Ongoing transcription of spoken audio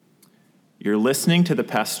You're listening to the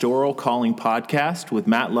Pastoral Calling Podcast with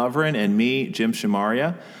Matt Loverin and me, Jim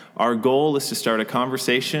Shamaria. Our goal is to start a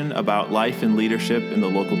conversation about life and leadership in the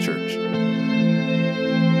local church.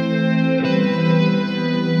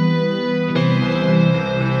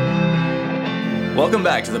 Welcome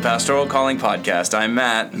back to the Pastoral Calling Podcast. I'm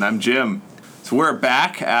Matt. And I'm Jim. So we're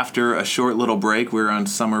back after a short little break. We were on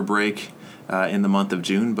summer break in the month of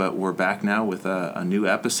June, but we're back now with a new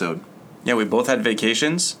episode. Yeah, we both had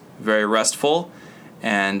vacations, very restful,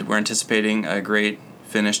 and we're anticipating a great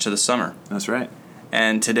finish to the summer. That's right.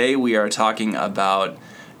 And today we are talking about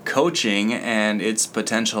coaching and its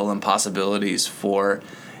potential and possibilities for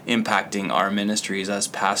impacting our ministries as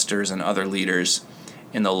pastors and other leaders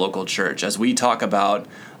in the local church. As we talk about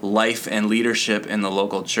life and leadership in the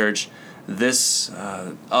local church, this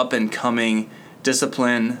up-and-coming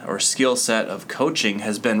discipline or skill set of coaching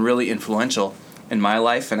has been really influential in my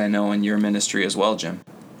life, and I know in your ministry as well, Jim.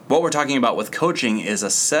 What we're talking about with coaching is a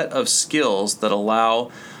set of skills that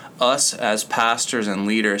allow us as pastors and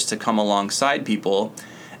leaders to come alongside people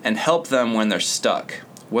and help them when they're stuck,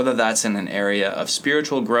 whether that's in an area of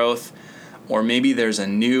spiritual growth, or maybe there's a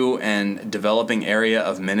new and developing area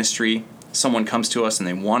of ministry. Someone comes to us and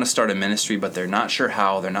they want to start a ministry, but they're not sure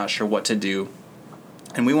how, they're not sure what to do.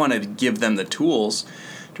 And we want to give them the tools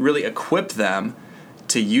to really equip them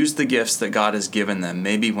to use the gifts that God has given them,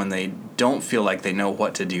 maybe when they don't feel like they know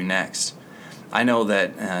what to do next. I know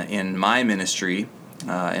that in my ministry,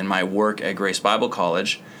 in my work at Grace Bible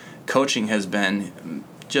College, coaching has been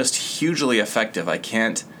just hugely effective. I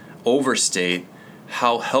can't overstate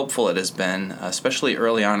how helpful it has been, especially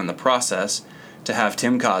early on in the process, to have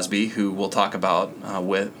Tim Cosby, who we'll talk about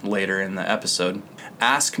with later in the episode,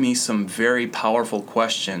 ask me some very powerful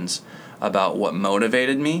questions about what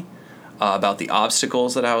motivated me, about the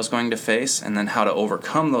obstacles that I was going to face, and then how to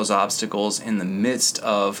overcome those obstacles in the midst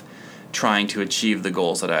of trying to achieve the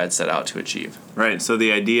goals that I had set out to achieve. Right. So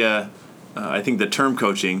the idea, I think the term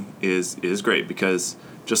coaching is great because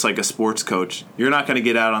just like a sports coach, you're not going to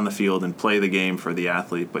get out on the field and play the game for the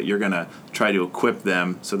athlete, but you're going to try to equip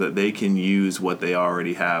them so that they can use what they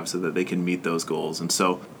already have so that they can meet those goals. And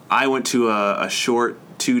so I went to a short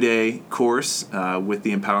 2-day course with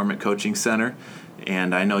the Empowerment Coaching Center,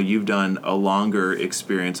 and I know you've done a longer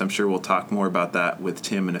experience. I'm sure we'll talk more about that with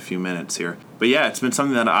Tim in a few minutes here. But yeah, it's been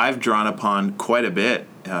something that I've drawn upon quite a bit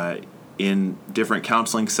in different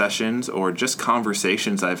counseling sessions or just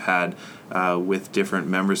conversations I've had with different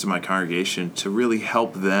members of my congregation to really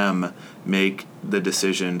help them make the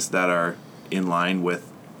decisions that are in line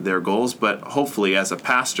with their goals, but hopefully as a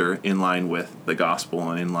pastor in line with the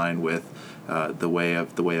gospel and in line with the way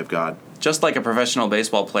of God. Just like a professional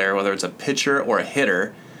baseball player, whether it's a pitcher or a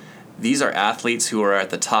hitter, these are athletes who are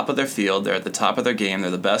at the top of their field, they're at the top of their game,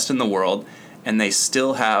 they're the best in the world, and they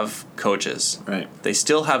still have coaches. Right. They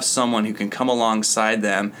still have someone who can come alongside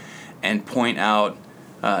them and point out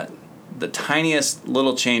the tiniest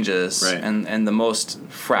little changes, right, and the most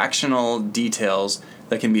fractional details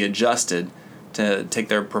that can be adjusted to take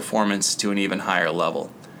their performance to an even higher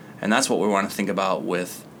level. And that's what we want to think about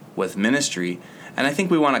with ministry. And I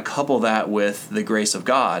think we want to couple that with the grace of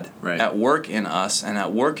God, right, at work in us and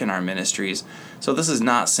at work in our ministries. So this is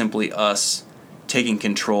not simply us taking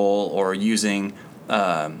control or using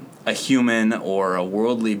a human or a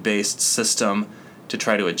worldly-based system to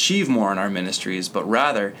try to achieve more in our ministries, but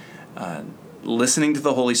rather listening to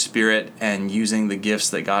the Holy Spirit and using the gifts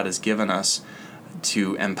that God has given us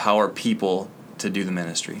to empower people to do the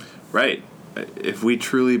ministry. Right. If we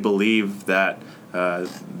truly believe that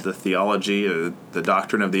the theology, the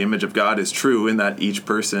doctrine of the image of God is true and that each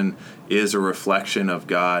person is a reflection of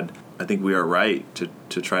God, I think we are right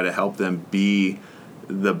to try to help them be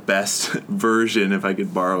the best version, if I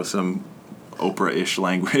could borrow some Oprah-ish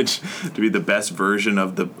language, to be the best version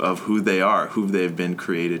of who they are, who they've been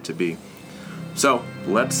created to be. So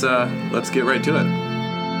let's get right to it.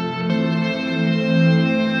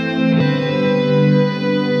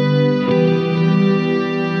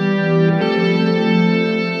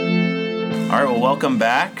 All right, well, welcome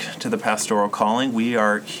back to the Pastoral Calling. We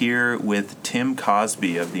are here with Tim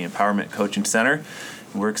Cosby of the Empowerment Coaching Center.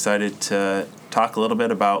 We're excited to talk a little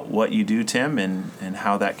bit about what you do, Tim, and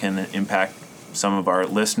how that can impact some of our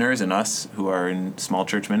listeners and us who are in small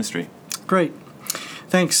church ministry. Great.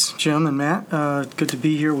 Thanks, Jim and Matt. Good to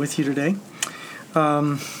be here with you today.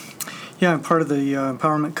 I'm part of the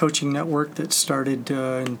Empowerment Coaching Network that started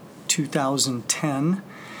in 2010.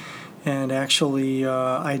 And actually,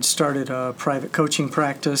 I'd started a private coaching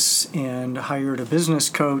practice and hired a business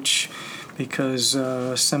coach because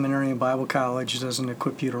seminary and Bible college doesn't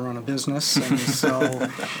equip you to run a business, and so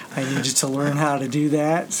I needed to learn how to do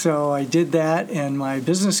that. So I did that, and my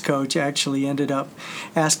business coach actually ended up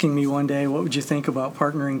asking me one day, "What would you think about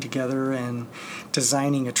partnering together and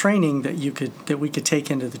designing a training that we could take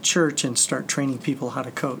into the church and start training people how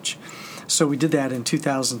to coach?" So we did that in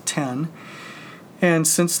 2010, and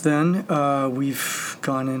since then we've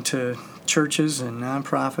gone into churches and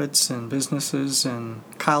nonprofits and businesses and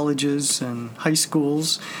colleges and high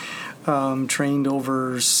schools, trained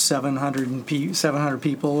over 700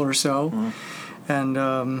 people or so, and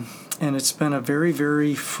it's been a very,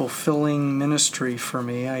 very fulfilling ministry for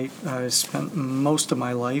me. I spent most of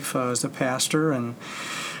my life as a pastor, and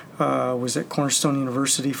was at Cornerstone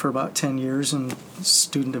University for about 10 years in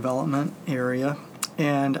student development area,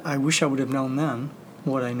 and I wish I would have known then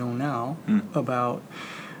what I know now about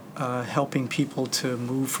helping people to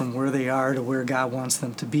move from where they are to where God wants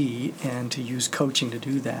them to be, and to use coaching to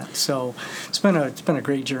do that. So it's been a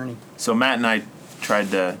great journey. So Matt and I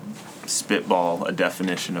tried to spitball a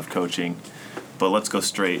definition of coaching, but let's go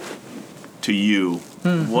straight to you.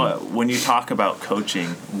 When you talk about coaching,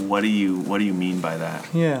 what do you mean by that?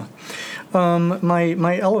 Yeah.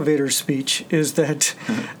 My elevator speech is that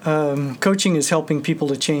coaching is helping people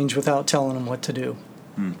to change without telling them what to do.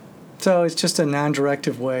 So it's just a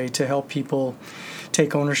non-directive way to help people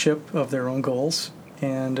take ownership of their own goals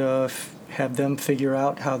and have them figure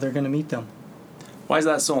out how they're going to meet them. Why is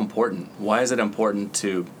that so important? Why is it important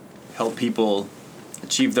to help people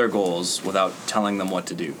achieve their goals without telling them what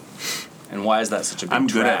to do? And why is that such a big I'm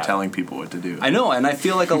good trap? at telling people what to do. I know, and I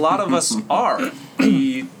feel like a lot of us are.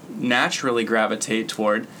 We naturally gravitate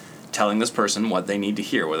toward telling this person what they need to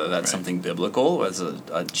hear, whether that's something biblical, as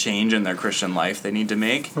a change in their Christian life they need to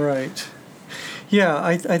make. Right. Yeah,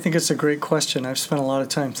 I think it's a great question. I've spent a lot of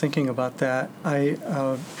time thinking about that. I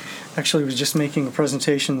actually was just making a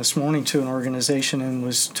presentation this morning to an organization and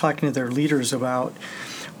was talking to their leaders about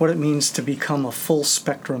what it means to become a full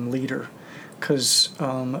spectrum leader. Because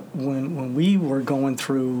when we were going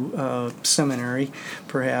through seminary,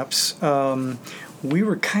 perhaps, we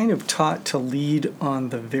were kind of taught to lead on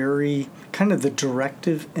the very kind of the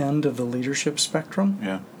directive end of the leadership spectrum.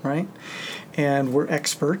 Yeah. Right? And we're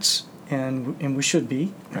experts, and we should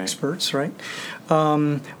be experts, right?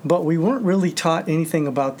 But we weren't really taught anything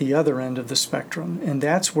about the other end of the spectrum, and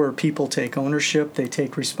that's where people take ownership, they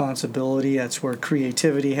take responsibility, that's where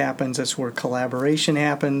creativity happens, that's where collaboration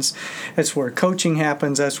happens, that's where coaching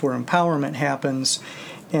happens, that's where empowerment happens,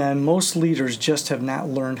 and most leaders just have not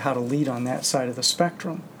learned how to lead on that side of the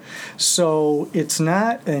spectrum. So it's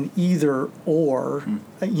not an either or,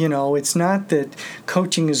 it's not that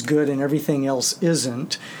coaching is good and everything else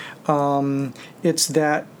isn't. It's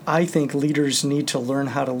that I think leaders need to learn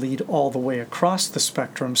how to lead all the way across the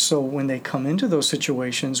spectrum, so when they come into those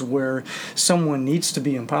situations where someone needs to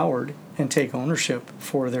be empowered and take ownership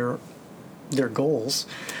for their goals,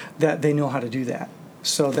 that they know how to do that.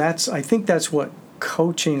 So I think that's what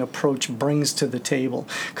coaching approach brings to the table,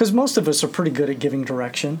 because most of us are pretty good at giving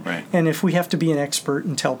direction, and if we have to be an expert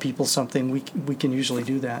and tell people something, we can usually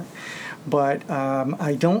do that. But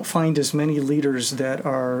I don't find as many leaders that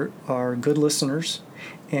are good listeners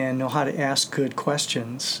and know how to ask good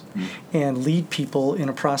questions and lead people in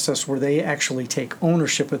a process where they actually take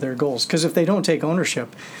ownership of their goals. Because if they don't take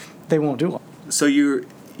ownership, they won't do it. So you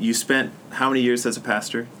spent how many years as a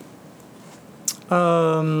pastor?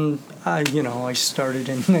 I started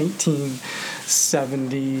in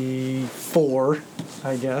 1974,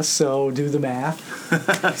 I guess, so do the math.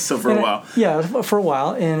 So for a while. For a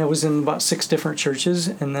while, and it was in about 6 different churches,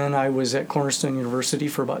 and then I was at Cornerstone University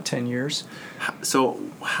for about 10 years. So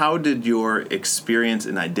how did your experience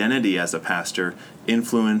and identity as a pastor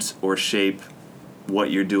influence or shape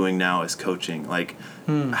what you're doing now as coaching? Like,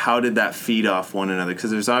 how did that feed off one another?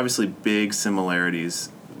 Because there's obviously big similarities.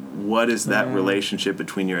 What is that relationship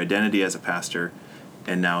between your identity as a pastor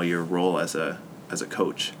and now your role as a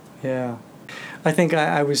coach? Yeah, I think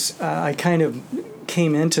I kind of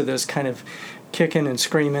came into this kind of kicking and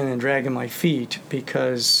screaming and dragging my feet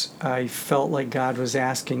because I felt like God was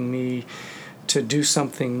asking me to do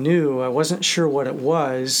something new. I wasn't sure what it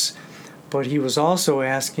was, but he was also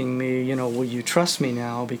asking me, will you trust me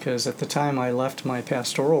now? Because at the time I left my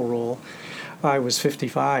pastoral role, I was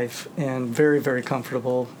 55 and very, very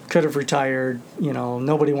comfortable. Could have retired.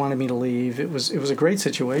 Nobody wanted me to leave. It was a great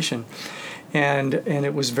situation, And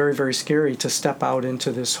it was very, very scary to step out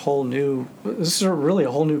into this is really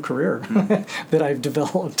a whole new career that I've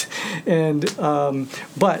developed. And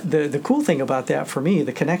but the cool thing about that for me,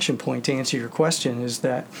 the connection point to answer your question, is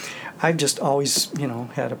that I've just always,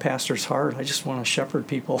 had a pastor's heart. I just want to shepherd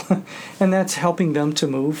people. And that's helping them to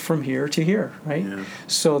move from here to here, right? Yeah.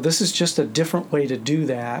 So this is just a different way to do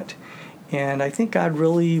that. And I think God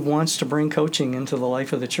really wants to bring coaching into the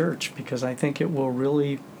life of the church, because I think it will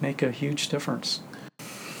really make a huge difference.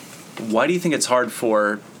 Why do you think it's hard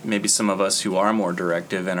for maybe some of us who are more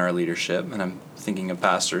directive in our leadership, and I'm thinking of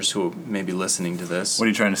pastors who may be listening to this? What are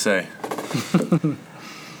you trying to say?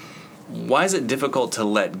 Why is it difficult to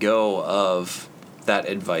let go of that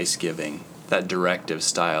advice giving, that directive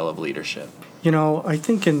style of leadership? I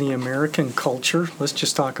think in the American culture, let's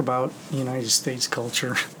just talk about United States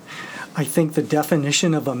culture, I think the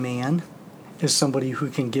definition of a man is somebody who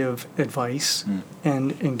can give advice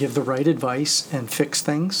and give the right advice and fix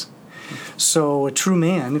things. So a true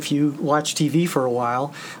man, if you watch TV for a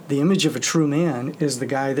while, the image of a true man is the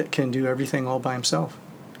guy that can do everything all by himself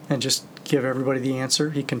and just give everybody the answer.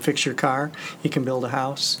 He can fix your car. He can build a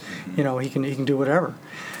house. He can do whatever.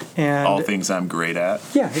 And all things I'm great at.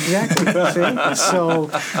 Yeah, exactly.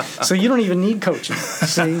 So you don't even need coaching.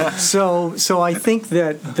 See, so I think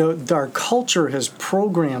that our culture has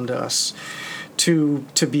programmed us to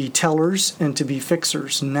be tellers and to be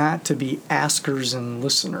fixers, not to be askers and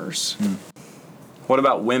listeners. What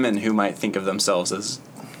about women who might think of themselves as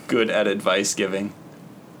good at advice giving?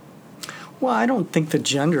 Well, I don't think the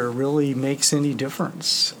gender really makes any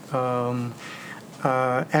difference.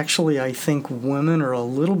 Actually, I think women are a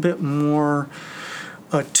little bit more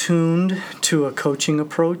attuned to a coaching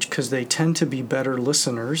approach because they tend to be better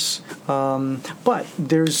listeners. But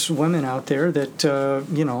there's women out there that,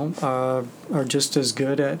 are just as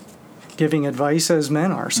good at giving advice as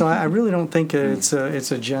men are. So I really don't think it's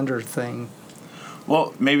a gender thing.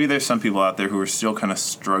 Well, maybe there's some people out there who are still kind of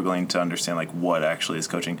struggling to understand, like, what actually is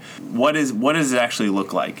coaching. What does it actually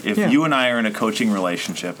look like? If you and I are in a coaching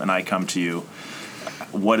relationship and I come to you,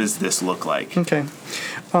 what does this look like? Okay.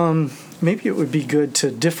 Maybe it would be good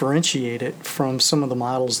to differentiate it from some of the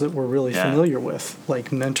models that we're really familiar with,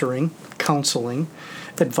 like mentoring, counseling,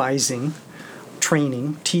 advising,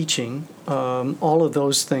 training, teaching. All of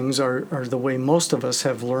those things are the way most of us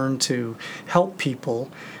have learned to help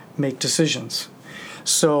people make decisions.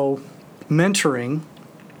 So mentoring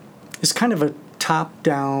is kind of a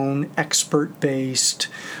top-down, expert-based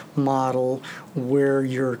model where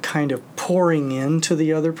you're kind of pouring into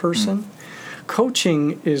the other person.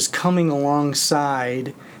 Coaching is coming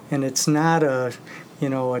alongside, and it's not a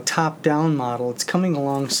top-down model. It's coming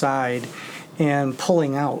alongside and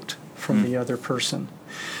pulling out from the other person.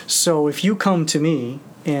 So if you come to me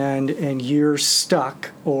and you're stuck,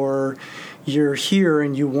 or you're here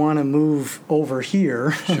and you want to move over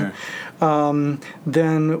here, sure.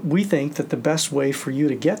 Then we think that the best way for you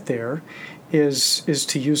to get there is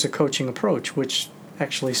to use a coaching approach, which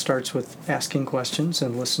actually starts with asking questions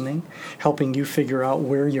and listening, helping you figure out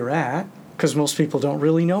where you're at, because most people don't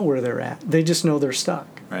really know where they're at. They just know they're stuck.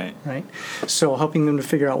 Right. So helping them to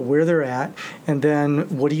figure out where they're at, and then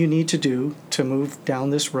what do you need to do to move down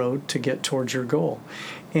this road to get towards your goal.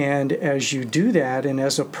 And as you do that, and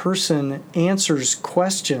as a person answers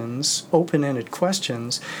questions, open-ended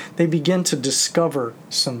questions, they begin to discover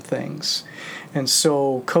some things. And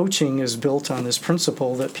so coaching is built on this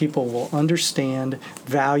principle that people will understand,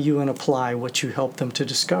 value, and apply what you help them to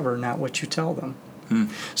discover, not what you tell them.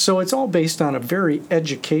 So it's all based on a very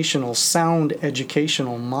sound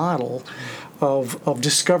educational model of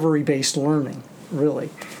discovery-based learning, really.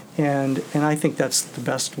 And I think that's the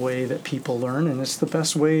best way that people learn, and it's the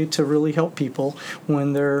best way to really help people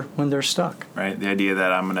when they're stuck. Right. The idea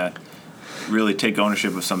that I'm going to really take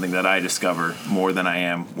ownership of something that I discover more than I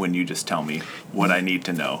am when you just tell me what I need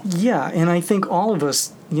to know. Yeah, and I think all of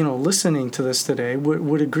us, listening to this today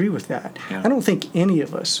would agree with that. Yeah. I don't think any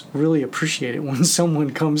of us really appreciate it when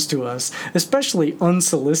someone comes to us, especially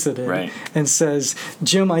unsolicited, and says,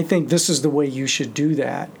 Jim, I think this is the way you should do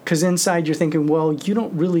that. Because inside you're thinking, well, you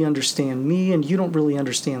don't really understand me and you don't really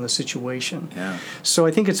understand the situation. Yeah. So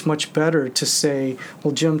I think it's much better to say,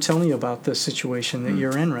 well, Jim, tell me about the situation that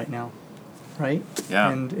you're in right now. Right?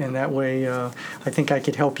 Yeah. And that way, I think I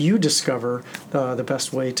could help you discover the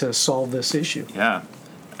best way to solve this issue. Yeah.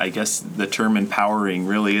 I guess the term empowering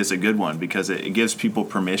really is a good one, because it gives people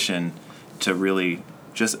permission to really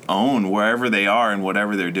just own wherever they are and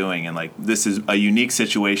whatever they're doing. And, like, this is a unique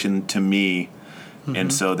situation to me,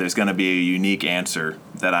 And so there's going to be a unique answer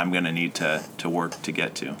that I'm going to need to work to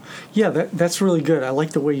get to. Yeah, that's really good. I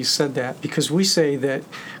like the way you said that, because we say that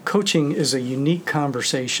coaching is a unique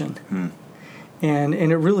conversation. And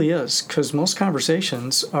it really is, because most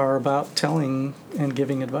conversations are about telling and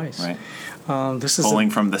giving advice. Right. This is Pulling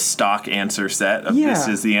from the stock answer set of this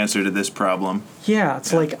is the answer to this problem. Yeah,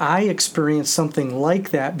 it's like I experienced something like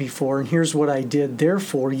that before, and here's what I did.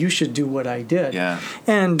 Therefore, you should do what I did. Yeah.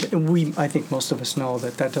 And I think most of us know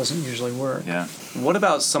that doesn't usually work. Yeah. What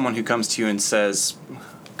about someone who comes to you and says,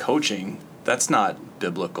 coaching, that's not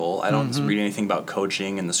biblical. I don't read anything about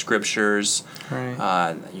coaching in the scriptures. Right.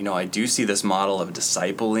 I do see this model of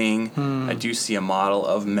discipling. I do see a model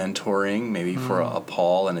of mentoring, maybe for a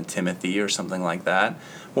Paul and a Timothy or something like that.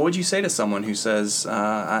 What would you say to someone who says,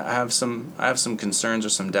 I have some concerns or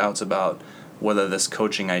some doubts about whether this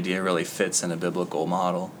coaching idea really fits in a biblical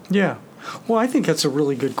model? Yeah. Well, I think that's a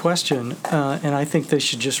really good question, and I think they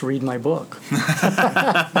should just read my book.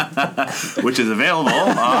 Which is available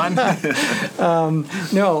on...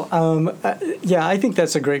 Yeah, I think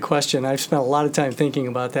that's a great question. I've spent a lot of time thinking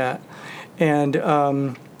about that. And,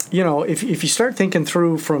 if you start thinking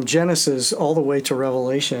through from Genesis all the way to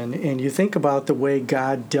Revelation, and you think about the way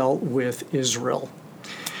God dealt with Israel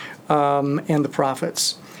and the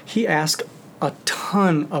prophets, he asked a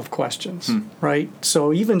ton of questions, right?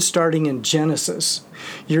 So even starting in Genesis,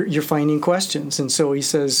 you're finding questions. And so he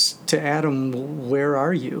says to Adam, where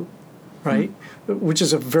are you, right? Which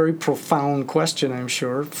is a very profound question, I'm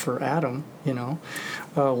sure, for Adam,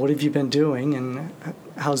 what have you been doing, and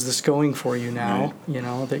how's this going for you now,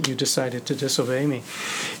 that you decided to disobey me?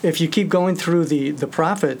 If you keep going through the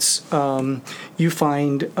prophets, you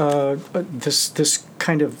find this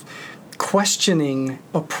kind of questioning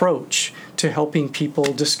approach to helping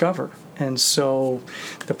people discover. And so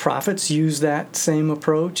the prophets use that same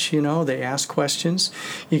approach, they ask questions.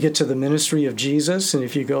 You get to the ministry of Jesus, and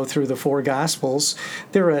if you go through the 4 Gospels,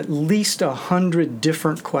 there are at least 100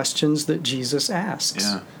 different questions that Jesus asks.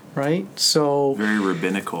 Yeah. Right? So very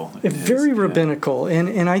rabbinical. Very rabbinical,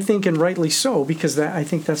 and I think, and rightly so, because I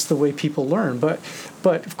think that's the way people learn. But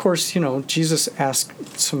of course, Jesus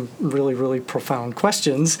asked some really, really profound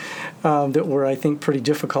questions that were, I think, pretty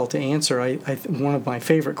difficult to answer. One of my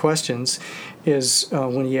favorite questions is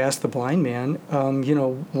when he asked the blind man,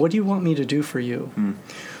 what do you want me to do for you?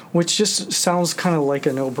 Which just sounds kind of like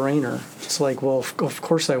a no-brainer. It's like, well, of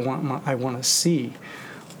course I want to see.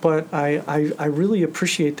 But I really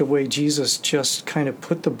appreciate the way Jesus just kind of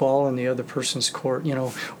put the ball in the other person's court,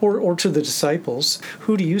 or to the disciples.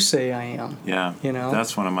 Who do you say I am? Yeah,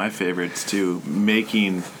 that's one of my favorites too.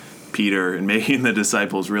 Making Peter and making the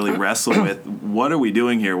disciples really wrestle with, what are we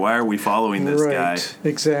doing here? Why are we following this guy?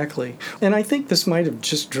 Exactly. And I think this might have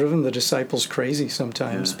just driven the disciples crazy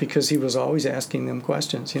sometimes, because he was always asking them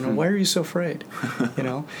questions. Why are you so afraid?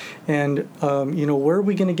 And where are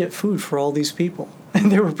we going to get food for all these people? And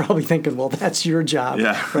they were probably thinking, well, that's your job,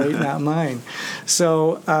 right? Not mine.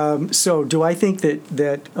 So do I think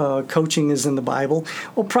that coaching is in the Bible?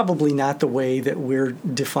 Well, probably not the way that we're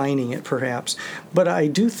defining it, perhaps. But I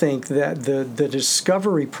do think that the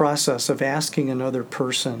discovery process of asking another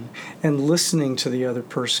person and listening to the other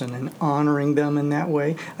person and honoring them in that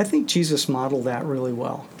way, I think Jesus modeled that really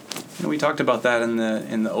well. We talked about that in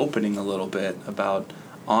the opening a little bit, about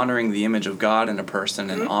honoring the image of God in a person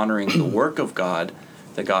and honoring the work of God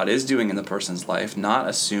that God is doing in the person's life, not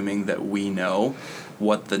assuming that we know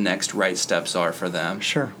what the next right steps are for them,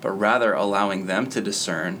 but rather allowing them to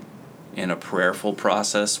discern in a prayerful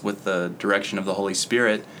process with the direction of the Holy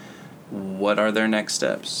Spirit what are their next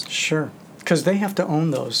steps. Sure, because they have to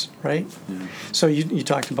own those, right? So you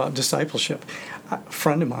talked about discipleship. A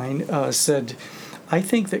friend of mine said, I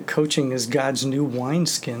think that coaching is God's new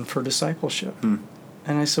wineskin for discipleship.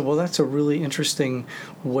 And I said, well, that's a really interesting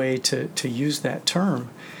way to use that term.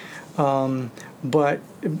 But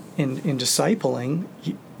in discipling,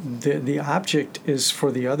 the object is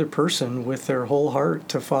for the other person with their whole heart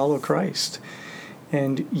to follow Christ.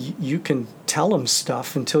 And you can tell them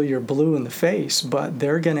stuff until you're blue in the face, but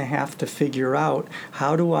they're going to have to figure out,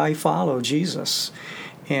 how do I follow Jesus?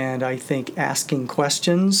 And I think asking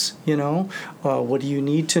questions, what do you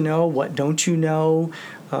need to know? What don't you know?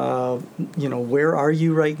 Where are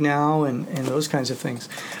you right now? And those kinds of things.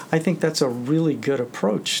 I think that's a really good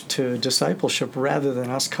approach to discipleship, rather than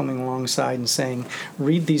us coming alongside and saying,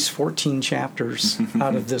 read these 14 chapters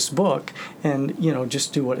out of this book and,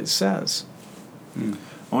 just do what it says. I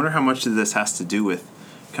wonder how much of this has to do with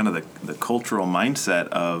kind of the cultural mindset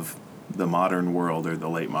of the modern world, or the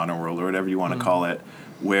late modern world, or whatever you want to call it,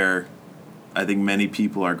 where I think many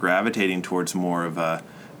people are gravitating towards more of a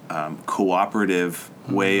cooperative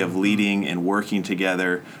way of leading and working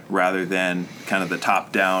together rather than kind of the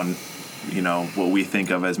top-down, what we think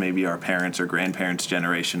of as maybe our parents' or grandparents'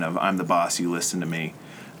 generation of I'm the boss, you listen to me.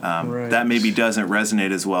 Right. That maybe doesn't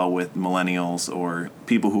resonate as well with millennials or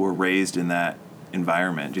people who were raised in that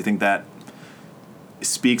environment. Do you think that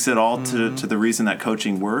speaks at all to the reason that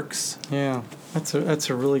coaching works? Yeah, that's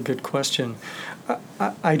a really good question.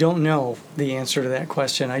 I don't know the answer to that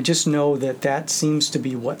question. I just know that seems to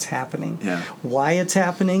be what's happening. Yeah. Why it's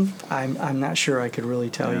happening, I'm not sure I could really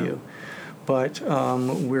tell you. But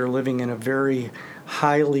we're living in a very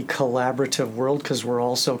highly collaborative world because we're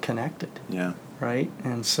all so connected. Yeah. Right?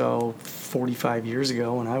 And so 45 years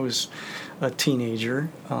ago when I was a teenager,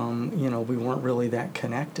 we weren't really that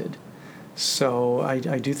connected. So I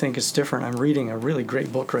do think it's different. I'm reading a really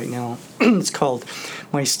great book right now. It's called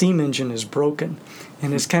My Steam Engine is Broken.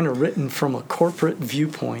 And it's kind of written from a corporate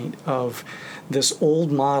viewpoint of this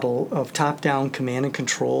old model of top-down command and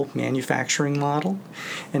control manufacturing model.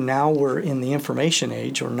 And now we're in the information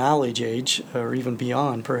age or knowledge age, or even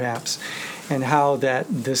beyond perhaps, and how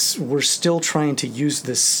we're still trying to use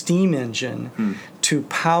this steam engine to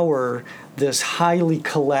power this highly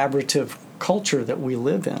collaborative culture that we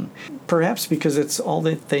live in, perhaps because it's all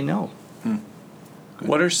that they know.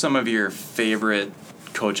 What are some of your favorite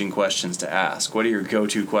coaching questions to ask? What are your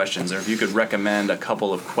go-to questions? Or if you could recommend a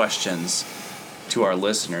couple of questions to our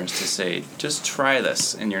listeners to say, just try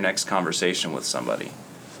this in your next conversation with somebody.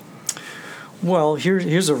 Well,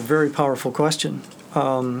 here's a very powerful question.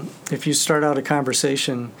 If you start out a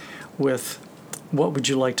conversation with, what would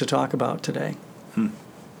you like to talk about today?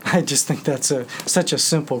 I just think that's such a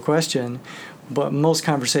simple question, but most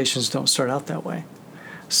conversations don't start out that way.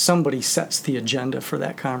 Somebody sets the agenda for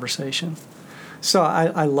that conversation. So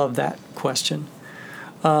I love that question.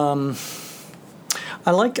 I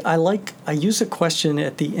use a question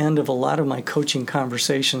at the end of a lot of my coaching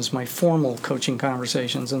conversations, my formal coaching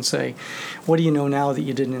conversations, and say, what do you know now that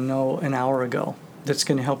you didn't know an hour ago that's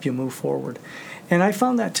going to help you move forward? And I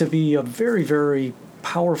found that to be a very, very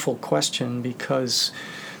powerful question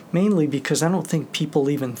mainly because I don't think people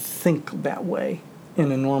even think that way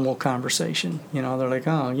in a normal conversation. They're like,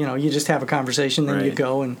 you just have a conversation, then you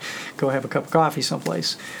go have a cup of coffee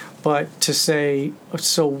someplace. But to say,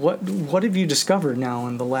 so what have you discovered now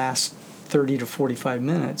in the last 30 to 45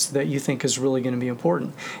 minutes that you think is really going to be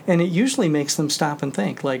important? And it usually makes them stop and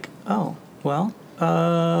think, like, I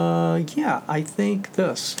think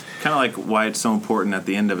this. Kind of like why it's so important at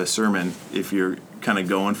the end of a sermon, if you're kind of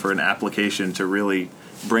going for an application, to really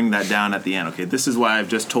bring that down at the end. Okay, this is why I've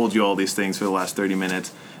just told you all these things for the last 30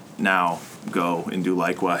 minutes. Now go and do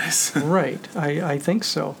likewise. Right. I think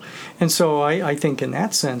so. And so I think in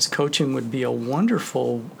that sense, coaching would be a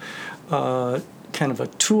wonderful kind of a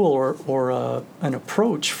tool or an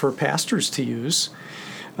approach for pastors to use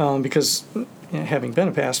because having been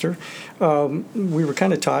a pastor, we were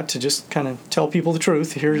kind of taught to just kind of tell people the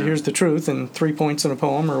truth. Here's the truth and 3 points in a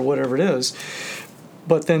poem or whatever it is.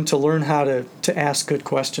 But then to learn how to ask good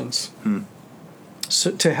questions. So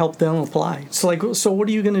to help them apply. So what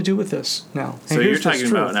are you going to do with this now? So you're talking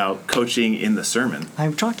about now coaching in the sermon.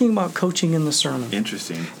 I'm talking about coaching in the sermon.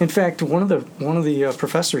 Interesting. In fact, one of the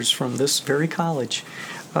professors from this very college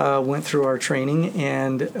went through our training,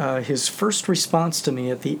 and his first response to me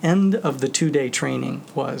at the end of the 2-day training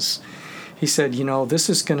was, he said, this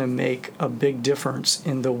is going to make a big difference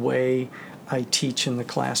in the way I teach in the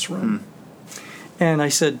classroom. And I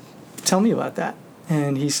said, tell me about that.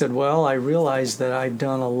 And he said, well, I realized that I've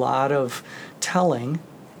done a lot of telling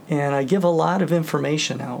and I give a lot of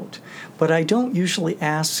information out, but I don't usually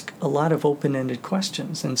ask a lot of open-ended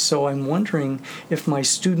questions. And so I'm wondering if my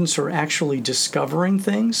students are actually discovering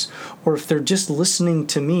things or if they're just listening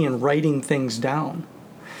to me and writing things down.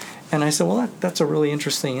 And I said, well, that's a really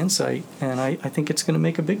interesting insight, and I think it's going to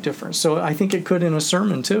make a big difference. So I think it could in a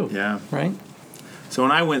sermon too. Yeah. Right? So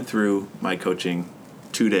when I went through my coaching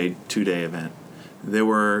two-day event, there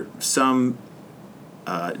were some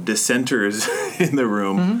dissenters in the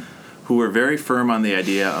room who were very firm on the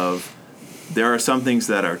idea of there are some things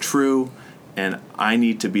that are true, and I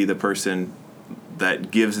need to be the person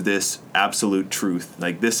that gives this absolute truth.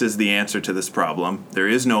 Like, this is the answer to this problem. There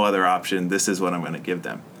is no other option. This is what I'm going to give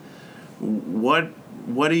them. What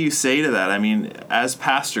do you say to that? I mean, as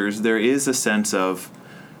pastors, there is a sense of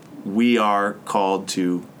we are called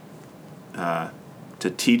to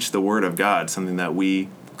teach the Word of God, something that we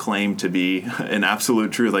claim to be an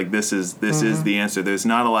absolute truth. Like, this is the answer. There's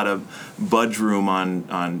not a lot of budge room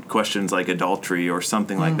on questions like adultery or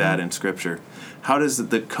something like that in Scripture. How does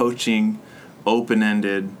the coaching,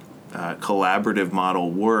 open-ended, collaborative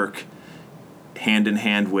model work hand in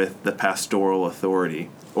hand with the pastoral authority?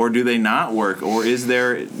 Or do they not work? Or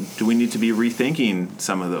do we need to be rethinking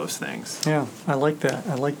some of those things? Yeah, I like that.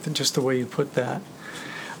 I like just the way you put that.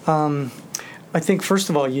 I think, first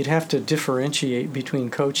of all, you'd have to differentiate between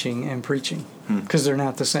coaching and preaching because they're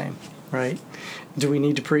not the same, right? Do we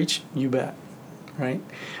need to preach? You bet, right?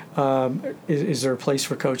 Is there a place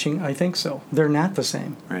for coaching? I think so. They're not the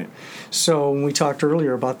same. Right. So when we talked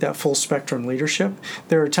earlier about that full spectrum leadership,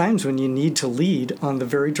 there are times when you need to lead on the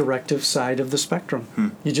very directive side of the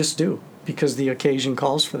spectrum. You just do, because the occasion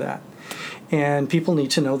calls for that. And people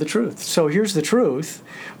need to know the truth. So here's the truth,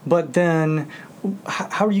 but then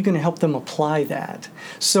how are you going to help them apply that?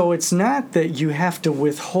 So it's not that you have to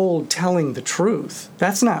withhold telling the truth.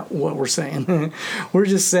 That's not what we're saying. We're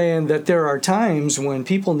just saying that there are times when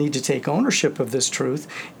people need to take ownership of this truth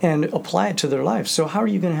and apply it to their lives. So how are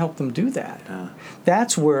you going to help them do that?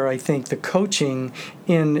 That's where I think the coaching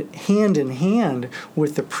in hand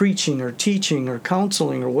with the preaching or teaching or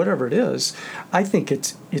counseling or whatever it is, I think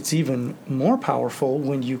it's even more powerful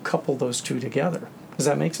when you couple those two together. Does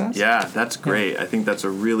that make sense? Yeah, that's great. I think that's a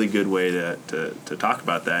really good way to talk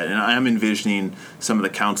about that. And I'm envisioning some of the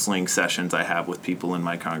counseling sessions I have with people in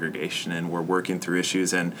my congregation, and we're working through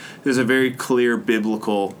issues, and there's a very clear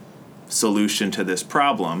biblical solution to this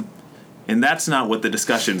problem. And that's not what the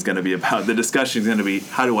discussion is going to be about. The discussion is going to be,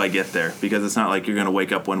 how do I get there? Because it's not like you're going to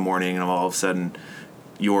wake up one morning and all of a sudden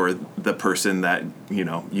you're the person that you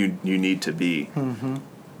need to be.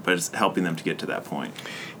 But it's helping them to get to that point.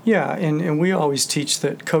 Yeah, and we always teach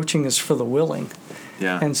that coaching is for the willing.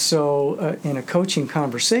 Yeah. And so in a coaching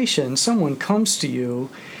conversation, someone comes to you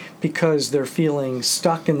because they're feeling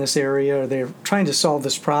stuck in this area, or they're trying to solve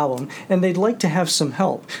this problem, and they'd like to have some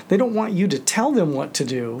help. They don't want you to tell them what to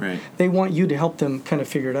do. Right. They want you to help them kind of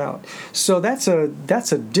figure it out. So that's a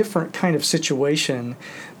different kind of situation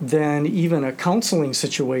than even a counseling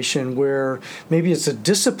situation where maybe it's a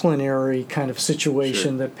disciplinary kind of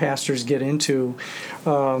situation that pastors get into,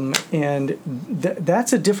 and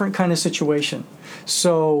that's a different kind of situation.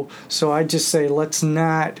 So I just say, let's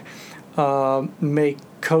not make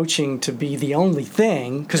coaching to be the only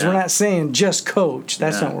thing, because we're not saying just coach.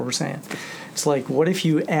 That's not what we're saying. It's like, what if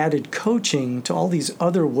you added coaching to all these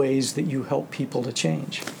other ways that you help people to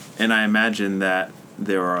change? And I imagine that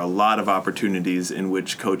there are a lot of opportunities in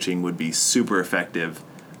which coaching would be super effective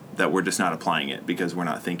that we're just not applying it because we're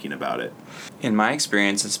not thinking about it. In my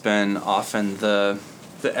experience, it's been often the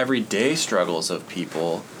everyday struggles of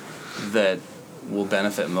people that will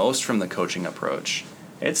benefit most from the coaching approach.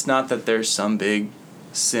 It's not that there's some big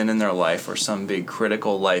sin in their life or some big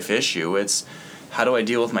critical life issue. It's, how do I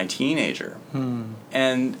deal with my teenager? And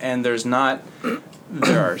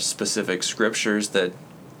there are specific scriptures that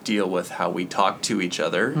deal with how we talk to each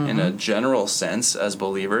other in a general sense as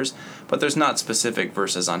believers, but there's not specific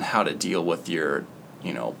verses on how to deal with your,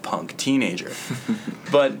 punk teenager.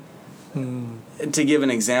 But to give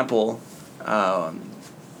an example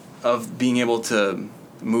of being able to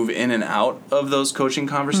move in and out of those coaching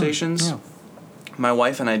conversations, my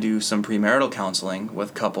wife and I do some premarital counseling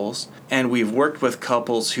with couples, and we've worked with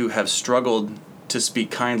couples who have struggled to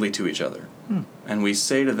speak kindly to each other. And we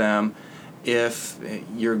say to them, if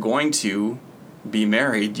you're going to be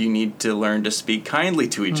married, you need to learn to speak kindly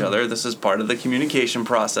to each other. This is part of the communication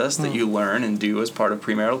process that you learn and do as part of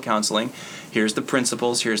premarital counseling. Here's the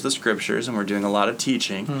principles, here's the scriptures, and we're doing a lot of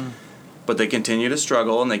teaching. But they continue to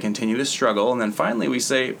struggle, and they continue to struggle, and then finally we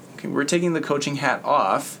say, okay, we're taking the coaching hat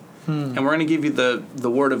off, and we're going to give you the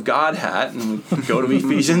Word of God hat, and we go to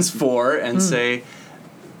Ephesians 4 and say,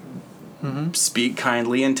 speak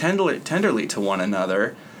kindly and tenderly to one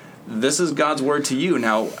another. This is God's word to you.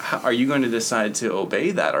 Now, are you going to decide to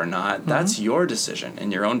obey that or not? That's your decision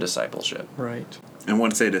in your own discipleship. Right. And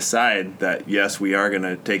once they decide that, yes, we are going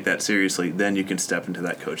to take that seriously, then you can step into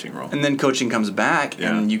that coaching role. And then coaching comes back,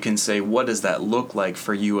 and you can say, what does that look like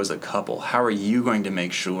for you as a couple? How are you going to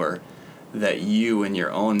make sure that you in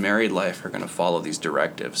your own married life are going to follow these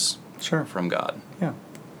directives from God? Yeah.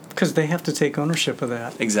 Because they have to take ownership of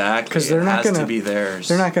that. Exactly. Because they're not going to be theirs.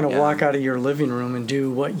 They're not going to walk out of your living room and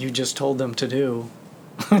do what you just told them to do,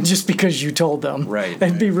 just because you told them. Right.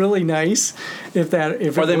 It'd be really nice if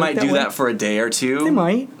or they might do that for a day or two. They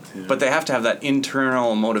might. But they have to have that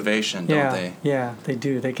internal motivation, don't they? Yeah, they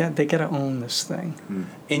do. They got to own this thing.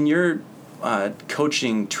 In your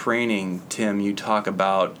coaching training, Tim, you talk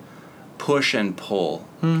about push and pull.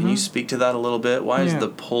 Can you speak to that a little bit? Why is the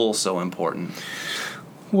pull so important?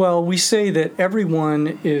 Well, we say that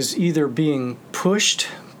everyone is either being pushed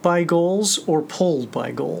by goals or pulled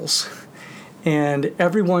by goals. And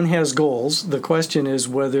everyone has goals. The question is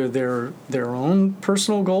whether they're their own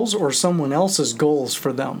personal goals or someone else's goals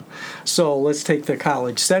for them. So let's take the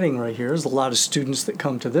college setting right here. There's a lot of students that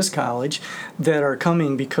come to this college that are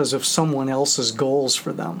coming because of someone else's goals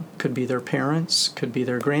for them. Could be their parents, could be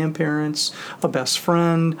their grandparents, a best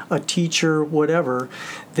friend, a teacher, whatever.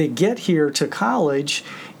 They get here to college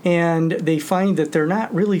and they find that they're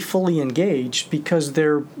not really fully engaged because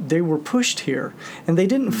they were pushed here and they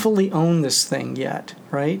didn't fully own this thing yet,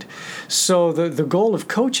 right? So the goal of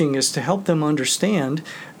coaching is to help them understand,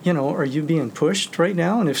 are you being pushed right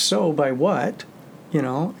now? And if so, by what?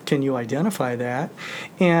 Can you identify that?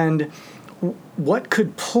 And what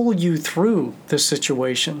could pull you through the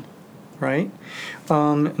situation, right?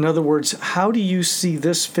 In other words, how do you see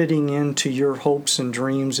this fitting into your hopes and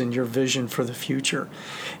dreams and your vision for the future?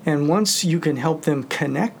 And once you can help them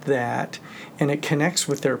connect that, and it connects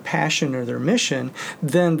with their passion or their mission,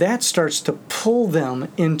 then that starts to pull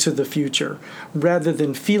them into the future rather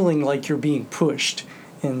than feeling like you're being pushed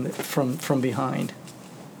from behind.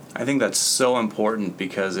 I think that's so important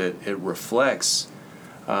because it reflects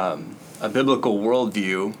a biblical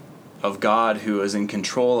worldview of God who is in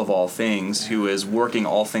control of all things, who is working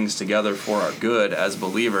all things together for our good as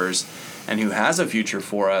believers, and who has a future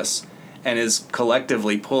for us and is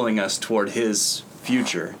collectively pulling us toward his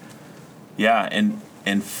future. Yeah,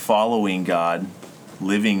 and following God,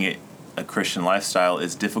 living a Christian lifestyle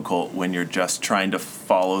is difficult when you're just trying to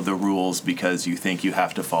follow the rules because you think you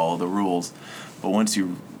have to follow the rules. But once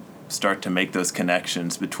you start to make those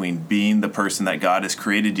connections between being the person that God has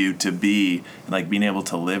created you to be, and like being able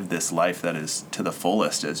to live this life that is to the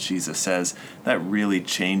fullest, as Jesus says, that really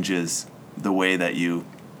changes the way that you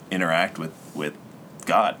interact with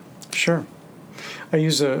God. Sure. I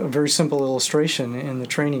use a very simple illustration in the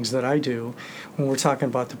trainings that I do when we're talking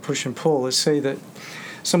about the push and pull. Let's say that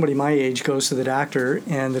somebody my age goes to the doctor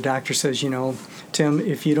and the doctor says, Tim,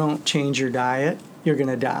 if you don't change your diet, you're going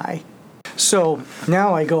to die. So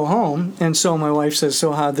now I go home, and so my wife says,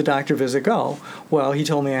 so how'd the doctor visit go? Well, he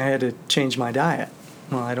told me I had to change my diet.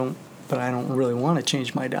 Well, I don't really want to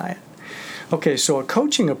change my diet. Okay, so a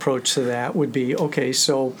coaching approach to that would be, okay,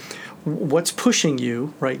 so what's pushing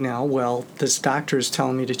you right now? Well, this doctor is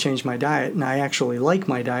telling me to change my diet, and I actually like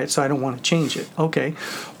my diet, so I don't want to change it. Okay,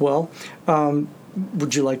 well,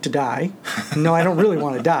 would you like to die? No, I don't really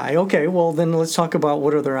want to die. Okay, well, then let's talk about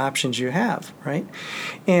what other options you have, right?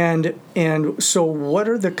 And so what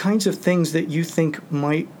are the kinds of things that you think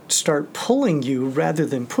might start pulling you rather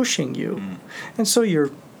than pushing you? And so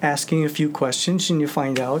you're asking a few questions, and you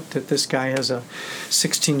find out that this guy has a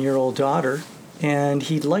 16-year-old daughter, and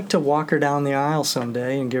he'd like to walk her down the aisle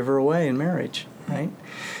someday and give her away in marriage, right?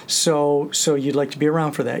 So you'd like to be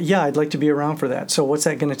around for that. Yeah, I'd like to be around for that. So what's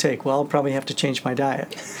that going to take? Well, I'll probably have to change my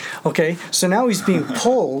diet. Okay, so now he's being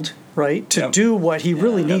pulled, right, to do what he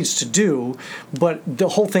really needs to do, but the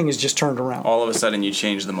whole thing is just turned around. All of a sudden you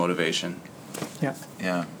change the motivation.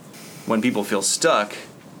 Yeah. When people feel stuck,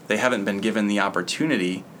 they haven't been given the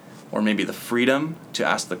opportunity or maybe the freedom to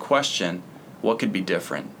ask the question, what could be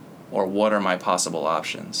different? Or what are my possible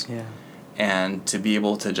options? Yeah. And to be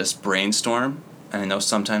able to just brainstorm. And I know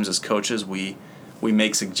sometimes as coaches we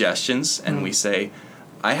make suggestions and we say,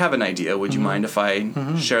 I have an idea. Would you mind if I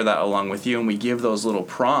share that along with you? And we give those little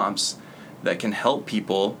prompts that can help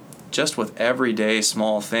people just with everyday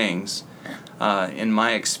small things. In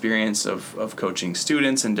my experience of coaching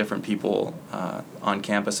students and different people on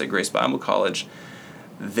campus at Grace Bible College,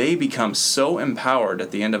 they become so empowered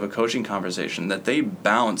at the end of a coaching conversation that they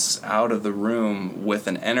bounce out of the room with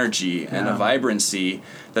an energy and a vibrancy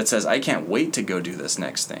that says, I can't wait to go do this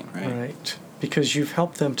next thing. Right. Because you've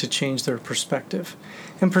helped them to change their perspective.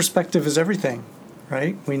 And perspective is everything,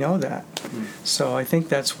 right? We know that. So I think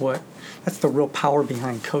that's the real power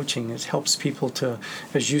behind coaching. It helps people to,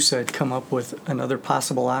 as you said, come up with another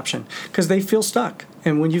possible option. Because they feel stuck.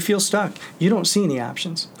 And when you feel stuck, you don't see any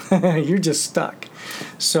options. You're just stuck.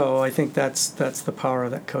 So I think that's the power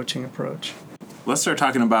of that coaching approach. Let's start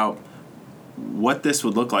talking about what this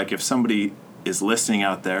would look like if somebody is listening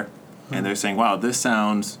out there and they're saying, wow, this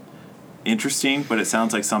sounds interesting, but it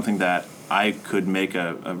sounds like something that I could make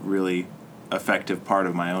a really effective part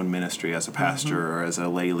of my own ministry as a pastor or as a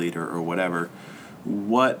lay leader or whatever.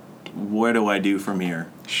 What do I do from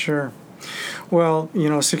here? Sure. Well,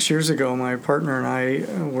 6 years ago, my partner and I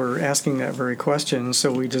were asking that very question,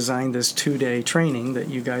 so we designed this 2-day training that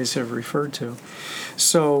you guys have referred to.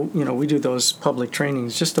 So, we do those public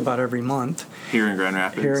trainings just about every month. Here in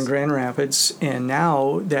Grand Rapids. And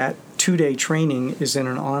now that 2-day training is in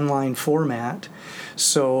an online format.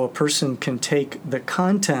 So a person can take the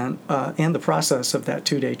content and the process of that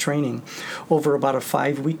 2-day training over about a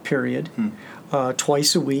 5-week period,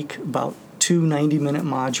 twice a week, about 2 90-minute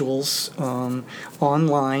modules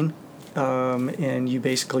online, and you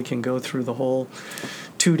basically can go through the whole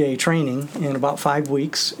 2-day training in about 5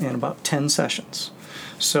 weeks and about 10 sessions.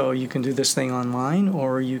 So you can do this thing online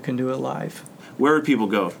or you can do it live. Where would people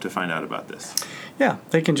go to find out about this? Yeah,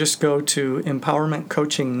 they can just go to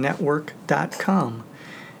empowermentcoachingnetwork.com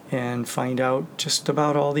and find out just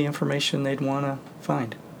about all the information they'd want to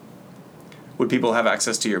find. Would people have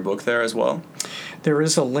access to your book there as well? There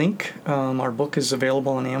is a link. Our book is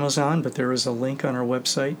available on Amazon, but there is a link on our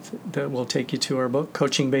website that will take you to our book,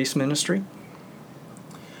 Coaching Based Ministry.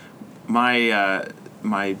 My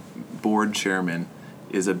board chairman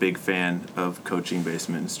is a big fan of Coaching Based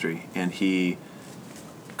Ministry, and he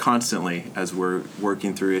constantly, as we're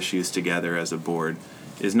working through issues together as a board,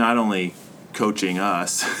 is not only coaching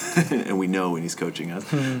us, and we know when he's coaching us,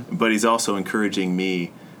 but he's also encouraging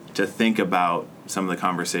me to think about some of the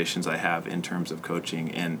conversations I have in terms of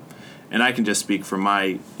coaching. And I can just speak from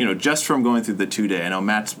my, just from going through the 2-day, I know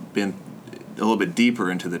Matt's been a little bit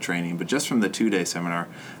deeper into the training, but just from the 2-day seminar,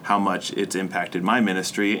 how much it's impacted my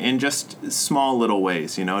ministry in just small little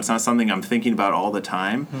ways. It's not something I'm thinking about all the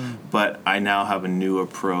time, but I now have a new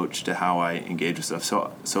approach to how I engage with stuff.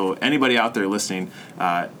 So anybody out there listening,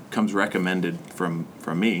 comes recommended from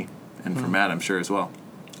me and from Matt, I'm sure, as well.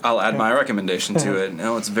 I'll add my recommendation to it.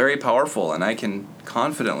 No, it's very powerful, and I can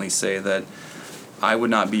confidently say that I would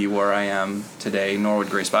not be where I am today, nor would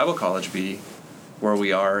Grace Bible College be where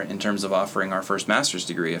we are in terms of offering our first master's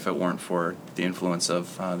degree if it weren't for the influence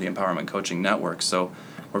of the Empowerment Coaching Network. So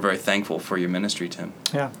we're very thankful for your ministry, Tim.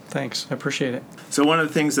 Yeah, thanks. I appreciate it. So one of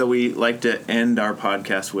the things that we like to end our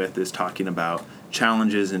podcast with is talking about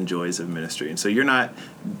challenges and joys of ministry. And so you're not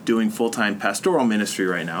doing full-time pastoral ministry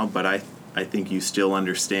right now, but I think you still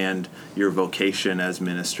understand your vocation as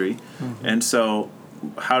ministry. And so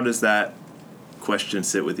how does that question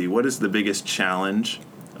sit with you? What is the biggest challenge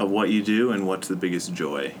of what you do, and what's the biggest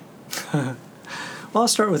joy? Well, I'll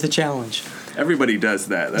start with the challenge. Everybody does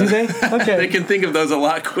that. Do they? Okay. They can think of those a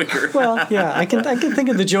lot quicker. Well, yeah, I can think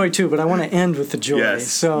of the joy too, but I want to end with the joy. Yes,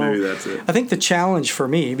 so maybe that's it. I think the challenge for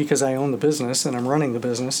me, because I own the business and I'm running the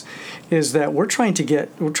business, is that we're trying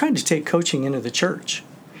to take coaching into the church.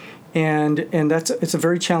 And it's a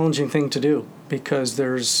very challenging thing to do, because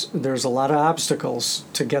there's a lot of obstacles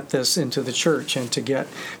to get this into the church and to get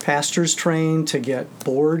pastors trained, to get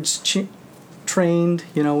boards trained,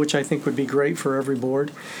 which I think would be great for every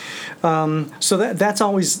board. So that's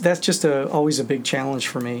just always a big challenge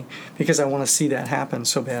for me, because I want to see that happen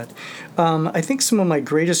so bad. I think some of my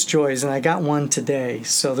greatest joys, and I got one today,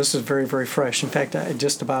 so this is very, very fresh. In fact,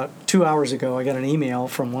 just about 2 hours ago, I got an email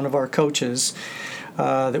from one of our coaches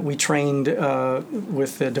that we trained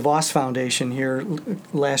with the DeVos Foundation here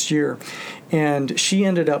last year. And she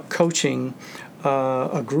ended up coaching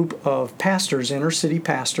a group of pastors, inner city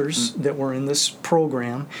pastors, that were in this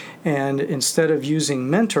program. And instead of using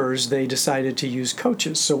mentors, they decided to use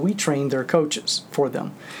coaches. So we trained their coaches for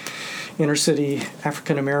them. Inner city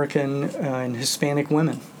African American and Hispanic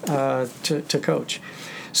women to coach.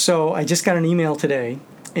 So I just got an email today,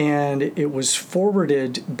 and it was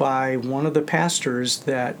forwarded by one of the pastors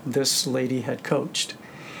that this lady had coached.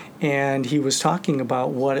 And he was talking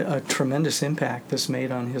about what a tremendous impact this made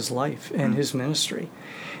on his life and his ministry.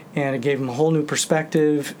 And it gave him a whole new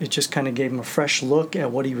perspective. It just kind of gave him a fresh look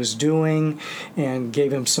at what he was doing and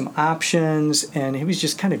gave him some options. And he was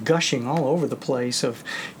just kind of gushing all over the place of,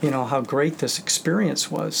 how great this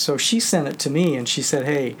experience was. So she sent it to me, and she said,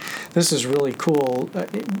 hey, this is really cool.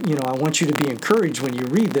 I want you to be encouraged when you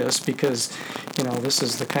read this, because, this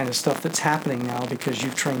is the kind of stuff that's happening now because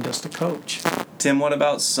you've trained us to coach. Tim, what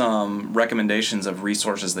about some recommendations of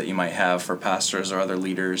resources that you might have for pastors or other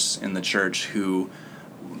leaders in the church who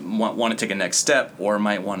want to take a next step, or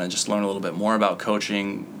might want to just learn a little bit more about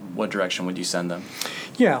coaching? What direction would you send them?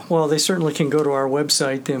 Yeah, well, they certainly can go to our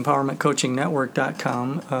website, the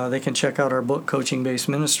empowermentcoachingnetwork.com. They can check out our book, Coaching Based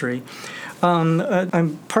Ministry.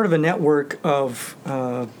 I'm part of a network of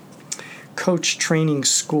coach training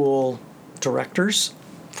school directors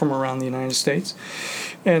from around the United States,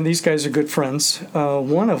 and these guys are good friends.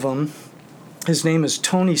 One of them, his name is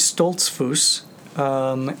Tony Stoltzfus.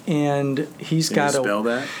 And he's got Can you spell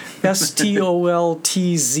that?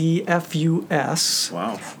 Stoltzfus.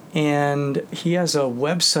 Wow. And he has a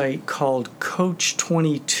website called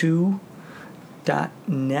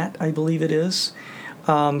coach22.net, I believe it is.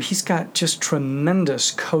 He's got just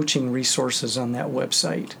tremendous coaching resources on that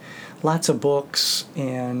website. Lots of books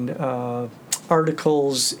and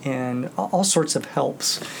articles and all sorts of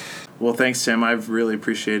helps. Well, thanks, Tim. I've really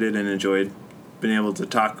appreciated and enjoyed being able to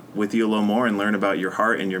talk with you a little more and learn about your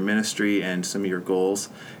heart and your ministry and some of your goals.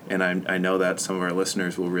 And I know that some of our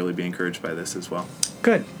listeners will really be encouraged by this as well.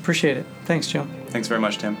 Good. Appreciate it. Thanks, Joe. Thanks very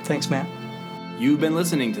much, Tim. Thanks, Matt. You've been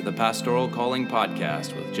listening to the Pastoral Calling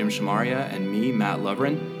Podcast with Jim Shamaria and me, Matt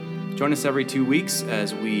Lovren. Join us every 2 weeks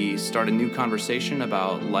as we start a new conversation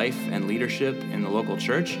about life and leadership in the local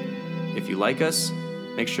church. If you like us,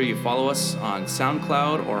 make sure you follow us on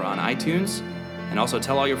SoundCloud or on iTunes, and also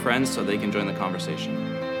tell all your friends so they can join the conversation.